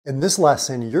In this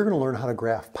lesson, you're going to learn how to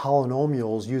graph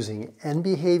polynomials using end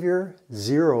behavior,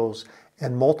 zeros,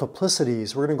 and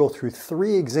multiplicities. We're going to go through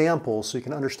 3 examples so you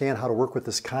can understand how to work with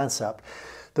this concept.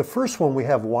 The first one, we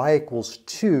have y equals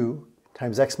 2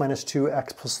 times x minus 2,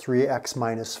 x plus 3, x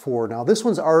minus 4. Now this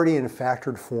one's already in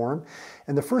factored form,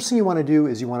 and the first thing you want to do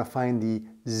is you want to find the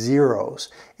zeros.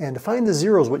 And to find the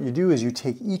zeros, what you do is you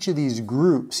take each of these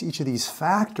groups, each of these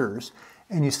factors,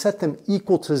 and you set them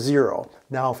equal to 0.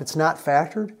 Now, if it's not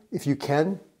factored, if you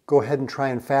can, go ahead and try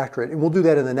and factor it. And we'll do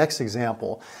that in the next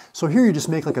example. So here you just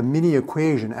make like a mini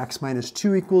equation. X minus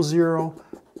 2 equals 0,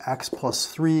 x plus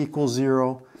 3 equals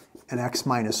 0, and x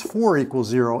minus 4 equals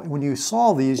 0. And when you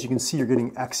solve these, you can see you're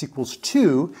getting x equals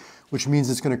 2, which means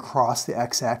it's going to cross the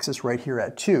x-axis right here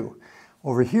at 2.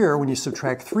 Over here, when you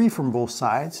subtract 3 from both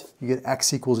sides, you get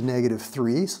x equals negative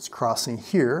 3, so it's crossing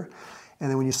here. And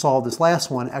then when you solve this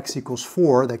last one, x equals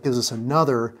 4, that gives us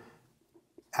another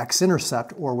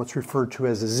x-intercept, or what's referred to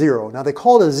as a 0. Now they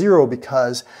call it a 0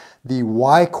 because the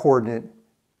y-coordinate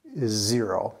is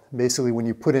 0. Basically, when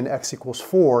you put in x equals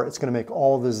 4, it's going to make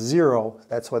all of this 0.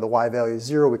 That's why the y value is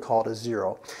 0. We call it a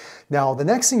 0. Now the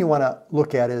next thing you want to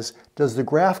look at is, does the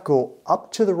graph go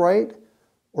up to the right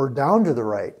or down to the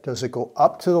right? Does it go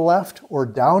up to the left or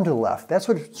down to the left? That's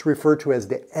what it's referred to as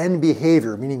the end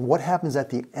behavior, meaning what happens at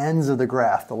the ends of the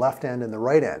graph, the left end and the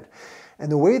right end. And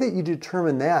the way that you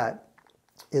determine that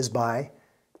is by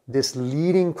this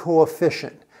leading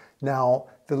coefficient. Now,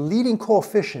 the leading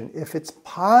coefficient, if it's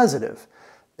positive,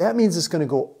 that means it's going to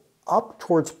go up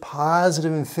towards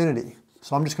positive infinity.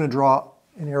 So I'm just going to draw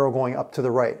an arrow going up to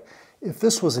the right. If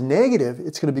this was a negative,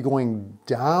 it's going to be going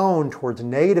down towards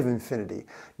negative infinity.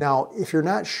 Now, if you're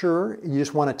not sure, you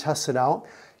just want to test it out,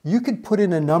 you could put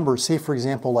in a number, say for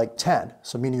example like 10.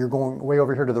 So meaning you're going way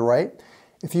over here to the right.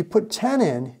 If you put 10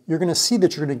 in, you're going to see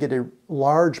that you're going to get a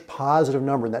large positive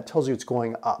number, and that tells you it's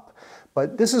going up.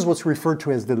 But this is what's referred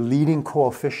to as the leading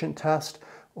coefficient test,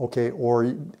 okay,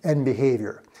 or end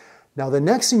behavior. Now the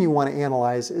next thing you want to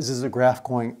analyze is the graph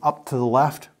going up to the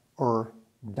left or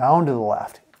down to the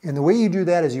left? And the way you do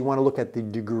that is you want to look at the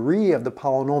degree of the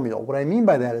polynomial. What I mean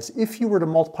by that is if you were to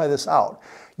multiply this out,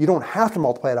 you don't have to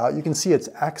multiply it out. You can see it's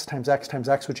x times x times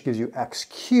x, which gives you x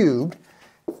cubed.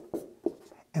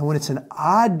 And when it's an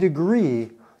odd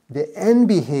degree, the end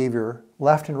behavior,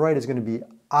 left and right, is going to be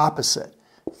opposite.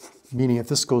 Meaning if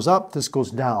this goes up, this goes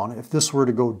down. If this were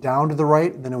to go down to the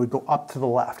right, then it would go up to the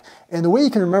left. And the way you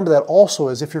can remember that also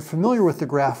is if you're familiar with the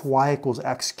graph y equals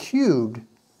x cubed,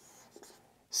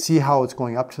 see how it's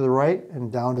going up to the right and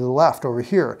down to the left over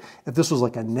here. If this was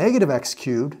like a negative x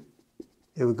cubed,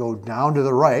 it would go down to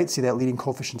the right. See that leading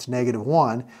coefficient's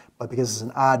 -1, but because it's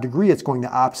an odd degree, it's going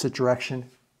the opposite direction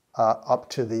up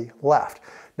to the left.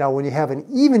 Now when you have an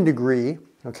even degree,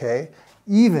 okay,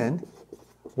 even,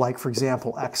 like for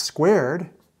example x squared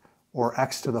or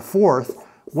x to the 4th,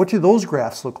 what do those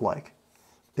graphs look like?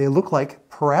 They look like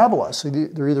parabolas. So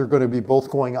they're either going to be both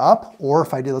going up, or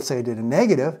if I did, let's say I did a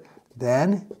negative,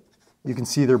 then you can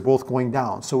see they're both going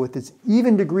down. So with its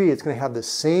even degree, it's going to have the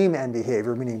same end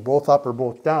behavior, meaning both up or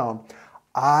both down.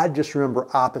 Odd, just remember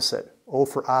opposite. O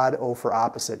for odd, O for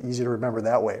opposite. Easy to remember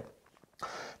that way.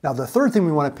 Now the third thing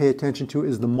we want to pay attention to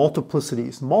is the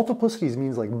multiplicities. Multiplicities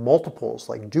means like multiples,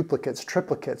 like duplicates,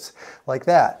 triplicates, like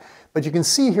that. But you can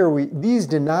see here, these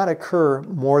did not occur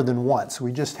more than once.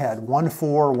 We just had 1,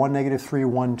 4, 1, -3,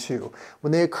 1, 2.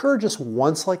 When they occur just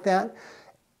once like that,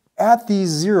 at these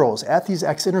zeros, at these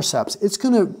x-intercepts, it's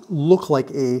going to look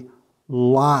like a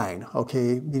line,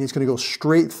 okay? Meaning it's going to go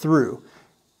straight through.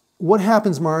 What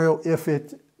happens, Mario, if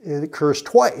it occurs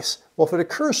twice? Well, if it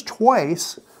occurs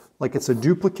twice, like it's a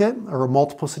duplicate or a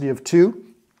multiplicity of 2,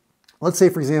 let's say,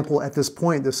 for example, at this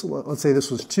point, let's say this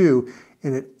was 2,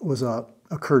 and it was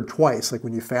occurred twice, like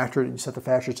when you factor it and you set the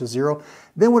factors to 0,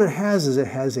 then what it has is it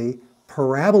has a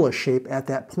parabola shape at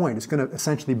that point. It's going to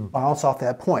essentially bounce off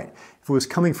that point. If it was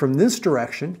coming from this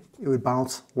direction, it would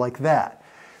bounce like that.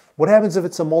 What happens if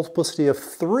it's a multiplicity of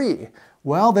 3?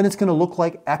 Well, then it's going to look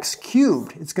like x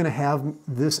cubed. It's going to have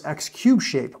this x cubed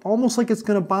shape, almost like it's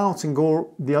going to bounce and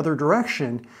go the other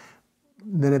direction.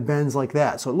 Then it bends like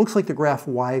that. So it looks like the graph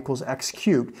y equals x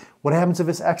cubed. What happens if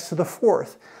it's x to the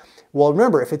 4th? Well,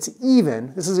 remember, if it's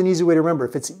even, this is an easy way to remember,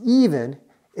 if it's even,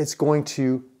 it's going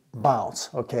to bounce,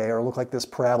 okay, or look like this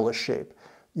parabola shape,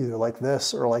 either like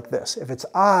this or like this. If it's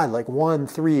odd, like 1,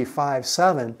 3, 5,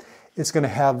 7, it's going to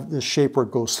have this shape where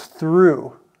it goes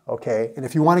through, okay? And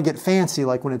if you want to get fancy,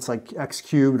 like when it's like x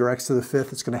cubed or x to the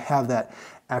 5th, it's going to have that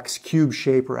x cubed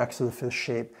shape or x to the 5th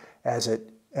shape as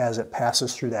it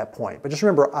passes through that point. But just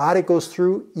remember, odd it goes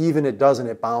through, even it doesn't,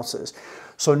 it bounces.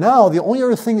 So now the only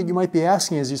other thing that you might be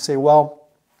asking is you say, well,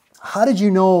 How did you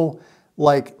know,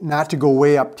 like, not to go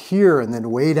way up here and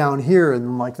then way down here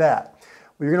and like that?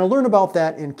 Well, you're going to learn about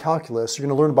that in calculus. You're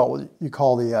going to learn about what you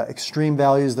call the extreme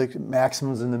values, the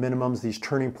maximums and the minimums, these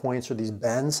turning points or these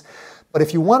bends. But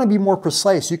if you want to be more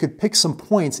precise, you could pick some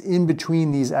points in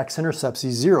between these x-intercepts,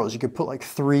 these zeros. You could put like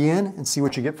 3 in and see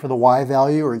what you get for the y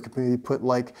value, or you could maybe put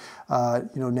like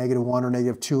 -1 or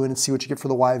 -2 in and see what you get for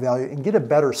the y value and get a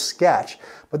better sketch.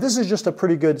 But this is just a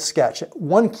pretty good sketch.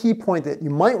 One key point that you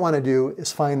might want to do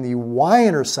is find the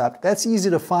y-intercept. That's easy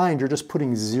to find. You're just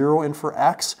putting 0 in for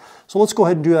x. So let's go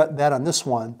ahead and do that on this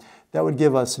one. That would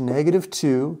give us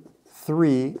 -2,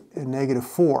 3, and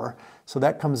 -4. So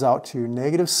that comes out to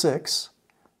 -6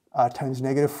 times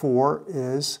 -4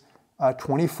 is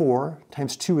 24,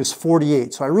 times 2 is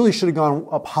 48. So I really should have gone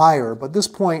up higher, but this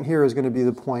point here is going to be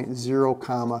the point 0,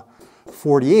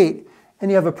 48,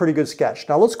 and you have a pretty good sketch.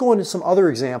 Now let's go into some other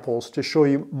examples to show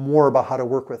you more about how to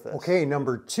work with this. Okay,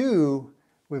 number 2,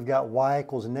 we've got y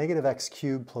equals -x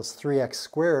cubed plus 3x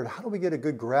squared. How do we get a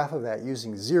good graph of that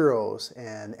using zeros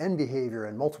and end behavior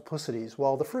and multiplicities?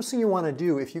 Well, the first thing you want to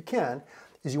do, if you can,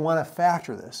 is you want to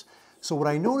factor this. So what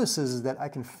I notice is that I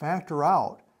can factor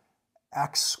out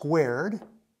x squared,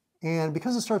 and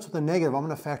because it starts with a negative, I'm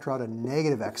going to factor out a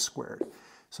 -x squared.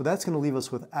 So that's going to leave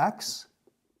us with x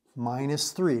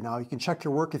minus 3. Now you can check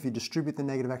your work. If you distribute the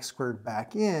 -x squared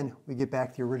back in, we get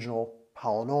back the original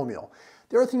polynomial.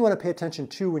 The other thing you want to pay attention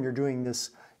to when you're doing this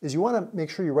is you want to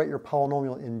make sure you write your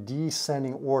polynomial in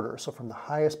descending order. So from the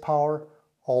highest power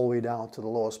all the way down to the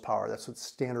lowest power. That's what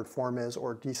standard form is,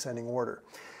 or descending order.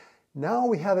 Now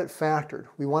we have it factored.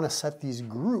 We want to set these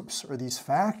groups, or these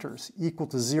factors, equal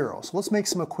to 0. So let's make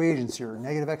some equations here.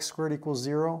 -x squared equals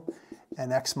 0,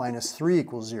 and x minus 3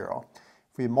 equals 0.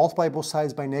 If we multiply both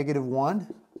sides by -1,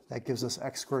 that gives us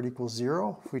x squared equals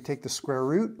 0. If we take the square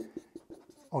root,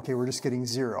 okay, we're just getting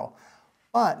 0.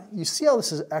 But you see how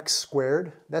this is x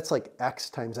squared? That's like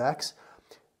x times x.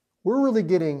 We're really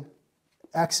getting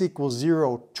x equals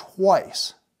 0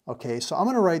 twice. Okay, so I'm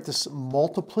going to write this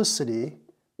multiplicity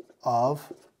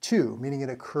of 2, meaning it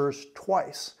occurs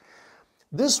twice.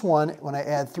 This one, when I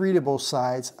add 3 to both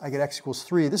sides, I get x equals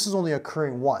 3. This is only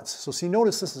occurring once. So see,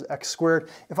 notice this is x squared.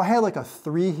 If I had like a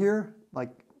 3 here,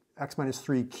 like x minus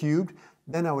 3 cubed,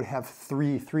 then I would have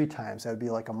 3 times. That would be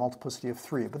like a multiplicity of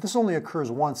 3. But this only occurs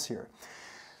once here.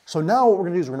 So now what we're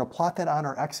going to do is we're going to plot that on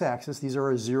our x-axis. These are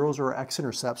our zeros or our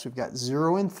x-intercepts. We've got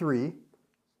 0 and 3.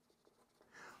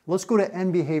 Let's go to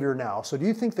end behavior now. So do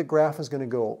you think the graph is going to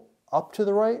go up to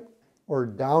the right or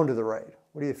down to the right?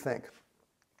 What do you think?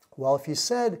 Well, if you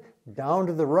said down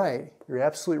to the right, you're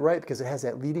absolutely right, because it has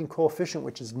that leading coefficient,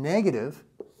 which is negative.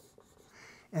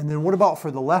 And then what about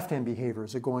for the left end behavior?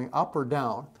 Is it going up or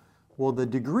down? Well, the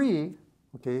degree,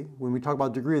 okay, when we talk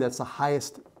about degree, that's the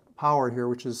highest power here,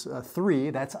 which is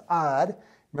 3. That's odd.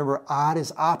 Remember, odd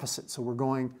is opposite, so we're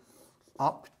going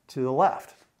up to the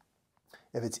left.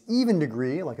 If it's even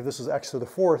degree, like if this was x to the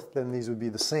 4th, then these would be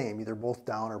the same, either both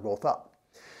down or both up.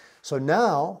 So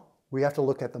now we have to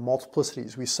look at the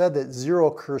multiplicities. We said that 0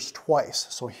 occurs twice.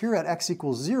 So here at x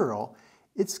equals 0,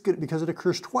 it's good, because it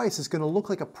occurs twice, it's going to look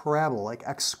like a parabola, like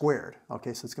x squared.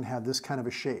 Okay, so it's going to have this kind of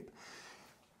a shape.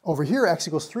 Over here, x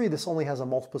equals 3, this only has a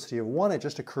multiplicity of 1. It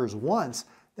just occurs once.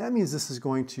 That means this is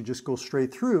going to just go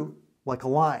straight through like a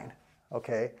line.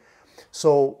 Okay,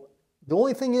 so the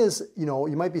only thing is, you know,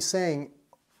 you might be saying,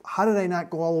 how did I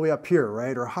not go all the way up here,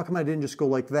 right? Or how come I didn't just go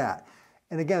like that?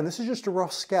 And again, this is just a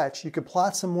rough sketch. You could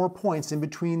plot some more points in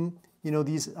between, you know,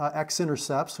 these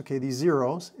x-intercepts, okay, these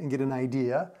zeros, and get an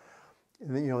idea.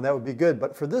 And, you know, that would be good.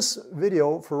 But for this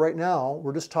video, for right now,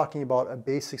 we're just talking about a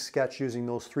basic sketch using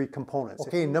those 3 components.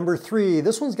 Okay, number 3,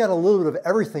 this one's got a little bit of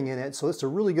everything in it, so it's a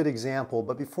really good example.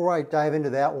 But before I dive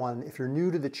into that one, if you're new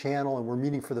to the channel and we're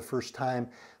meeting for the first time,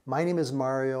 my name is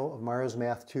Mario of Mario's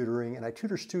Math Tutoring, and I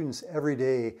tutor students every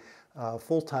day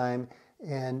full-time.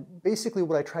 And basically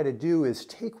what I try to do is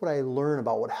take what I learn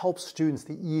about what helps students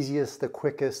the easiest, the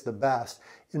quickest, the best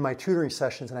in my tutoring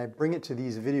sessions, and I bring it to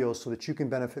these videos so that you can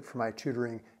benefit from my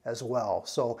tutoring as well.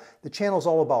 So the channel is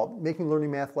all about making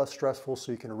learning math less stressful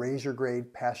so you can raise your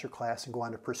grade, pass your class, and go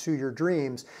on to pursue your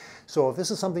dreams. So if this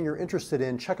is something you're interested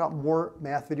in, check out more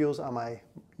math videos on my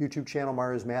YouTube channel,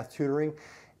 Mario's Math Tutoring.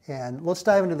 And let's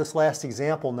dive into this last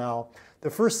example now. The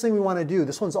first thing we want to do,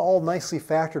 this one's all nicely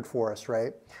factored for us,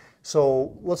 right?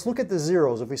 So let's look at the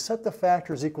zeros. If we set the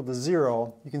factors equal to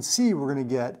 0, you can see we're going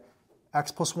to get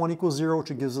x plus 1 equals 0,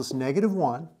 which gives us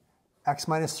 -1. X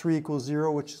minus 3 equals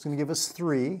 0, which is going to give us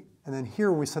 3. And then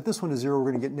here, when we set this one to 0,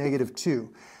 we're going to get -2.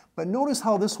 But notice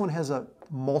how this one has a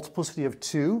multiplicity of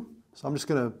 2. So I'm just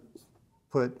going to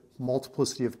put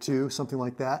multiplicity of 2, something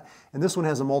like that. And this one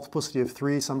has a multiplicity of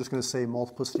 3, so I'm just going to say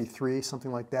multiplicity 3,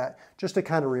 something like that, just to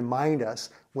kind of remind us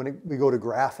when we go to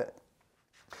graph it.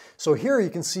 So here you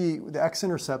can see the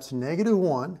x-intercepts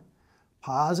 -1,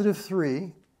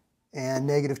 +3, and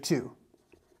 -2.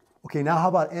 Okay, now how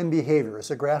about end behavior? Is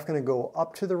the graph going to go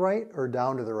up to the right or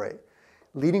down to the right?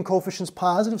 Leading coefficient's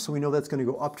positive, so we know that's going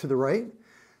to go up to the right.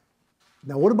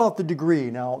 Now what about the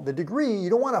degree? Now the degree, you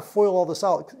don't want to FOIL all this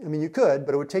out. I mean, you could,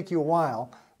 but it would take you a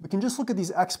while. We can just look at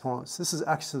these exponents. This is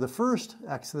x to the first,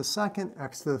 x to the second,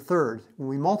 x to the third. When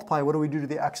we multiply, what do we do to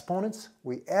the exponents?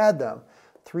 We add them.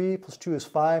 3 plus 2 is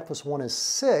 5, plus 1 is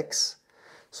 6.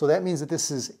 So that means that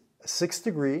this is a 6th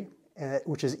degree,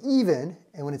 which is even.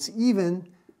 And when it's even,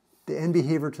 the end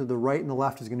behavior to the right and the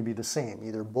left is going to be the same,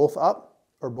 either both up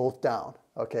or both down.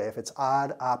 Okay, if it's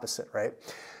odd, opposite, right?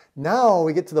 Now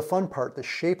we get to the fun part, the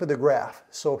shape of the graph.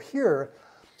 So here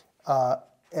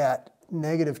at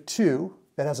 -2,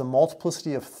 that has a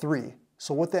multiplicity of 3.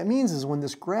 So what that means is when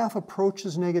this graph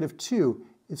approaches -2,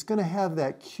 it's going to have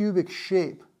that cubic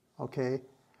shape, okay?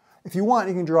 If you want,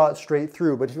 you can draw it straight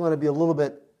through, but if you want to be a little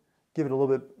bit, give it a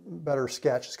little bit better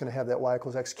sketch, it's going to have that y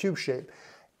equals x cubed shape.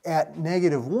 At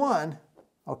 -1,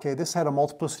 okay, this had a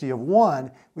multiplicity of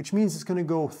 1, which means it's going to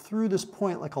go through this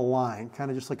point like a line,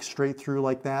 kind of just like straight through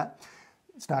like that.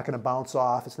 It's not going to bounce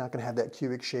off. It's not going to have that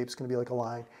cubic shape. It's going to be like a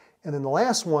line. And then the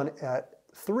last one at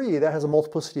 3, that has a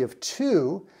multiplicity of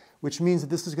 2, which means that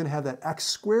this is going to have that x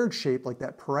squared shape, like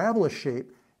that parabola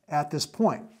shape at this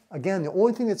point. Again, the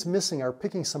only thing that's missing are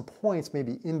picking some points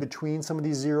maybe in between some of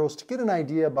these zeros to get an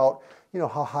idea about, you know,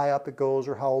 how high up it goes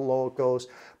or how low it goes.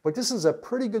 But this is a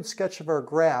pretty good sketch of our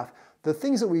graph. The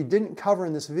things that we didn't cover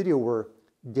in this video were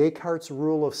Descartes'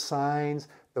 rule of signs,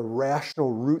 the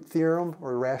rational root theorem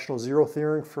or rational zero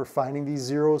theorem for finding these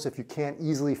zeros if you can't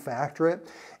easily factor it.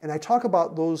 And I talk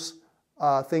about those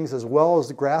things as well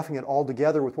as graphing it all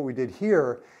together with what we did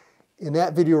here in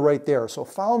that video right there. So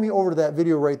follow me over to that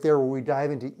video right there where we dive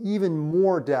into even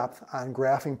more depth on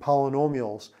graphing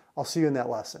polynomials. I'll see you in that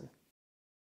lesson.